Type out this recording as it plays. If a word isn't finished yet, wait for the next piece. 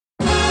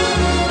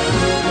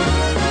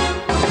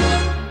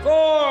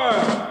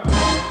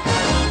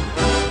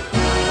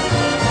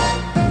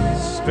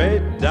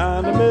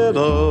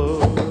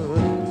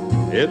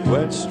It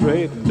went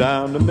straight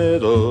down the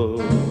middle.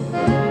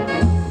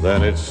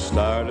 Then it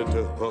started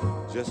to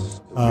hook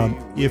just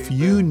if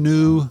you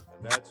knew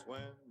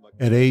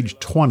at age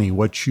 20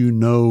 what you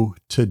know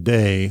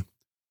today,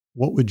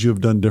 what would you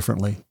have done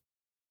differently?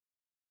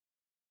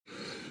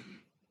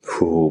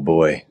 Oh,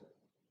 boy.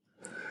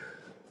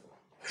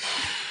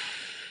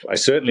 I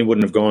certainly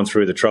wouldn't have gone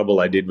through the trouble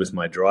I did with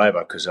my driver,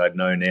 because I'd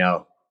know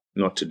now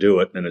not to do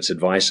it, and it's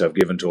advice I've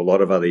given to a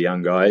lot of other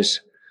young guys.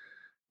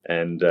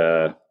 And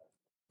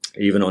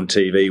even on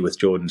TV with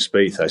Jordan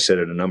Spieth, I said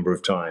it a number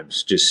of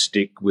times, just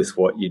stick with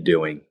what you're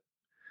doing.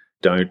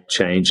 Don't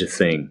change a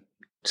thing.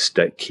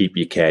 Keep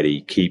your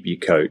caddy, keep your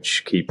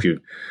coach, keep your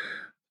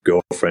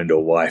girlfriend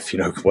or wife,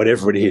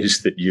 whatever it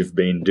is that you've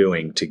been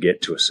doing to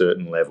get to a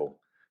certain level.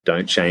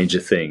 Don't change a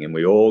thing. And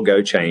we all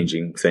go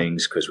changing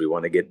things because we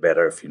want to get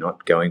better. If you're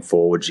not going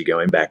forwards, you're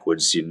going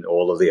backwards.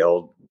 All of the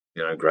old,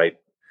 great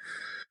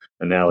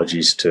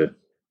analogies to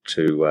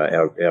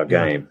our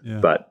game. Yeah.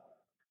 But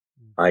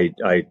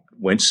I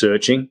went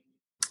searching,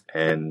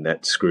 and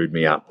that screwed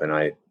me up, and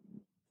I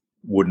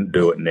wouldn't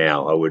do it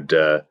now.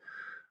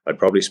 I'd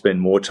probably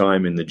spend more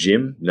time in the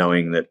gym,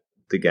 knowing that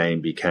the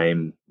game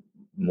became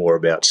more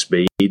about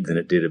speed than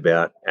it did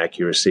about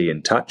accuracy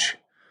and touch.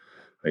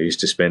 I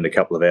used to spend a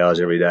couple of hours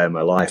every day of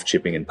my life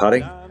chipping and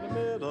putting.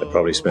 I'd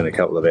probably spend a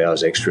couple of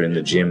hours extra in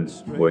the gym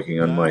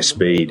working on my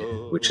speed,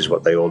 which is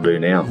what they all do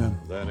now.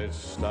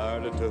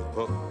 Yeah.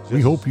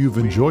 We hope you've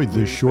enjoyed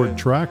this short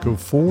track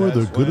of For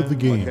the Good of the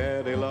Game.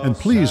 And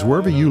please,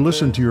 wherever you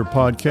listen to your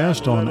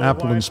podcast on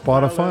Apple and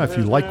Spotify, if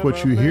you like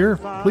what you hear,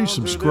 please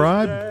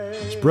subscribe,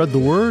 spread the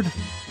word,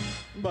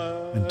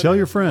 and tell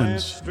your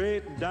friends.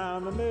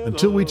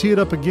 Until we tee it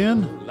up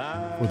again,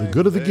 for the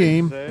good of the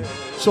game,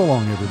 so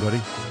long, everybody.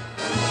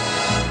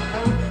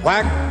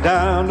 Whack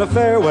down the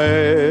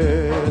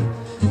fairway,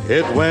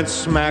 it went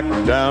smack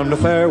down the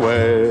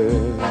fairway.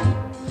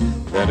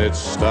 Then it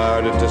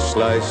started to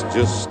slice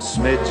just a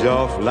smidge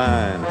off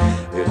line.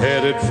 It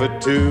headed for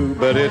 2,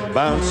 but it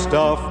bounced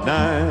off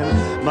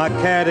 9. My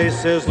caddy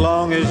says,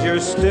 long as you're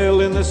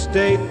still in the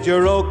state,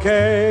 you're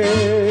okay.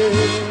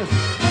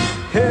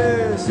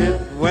 Yes,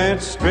 it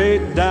went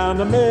straight down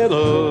the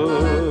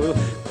middle,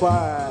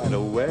 quite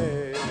a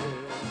way.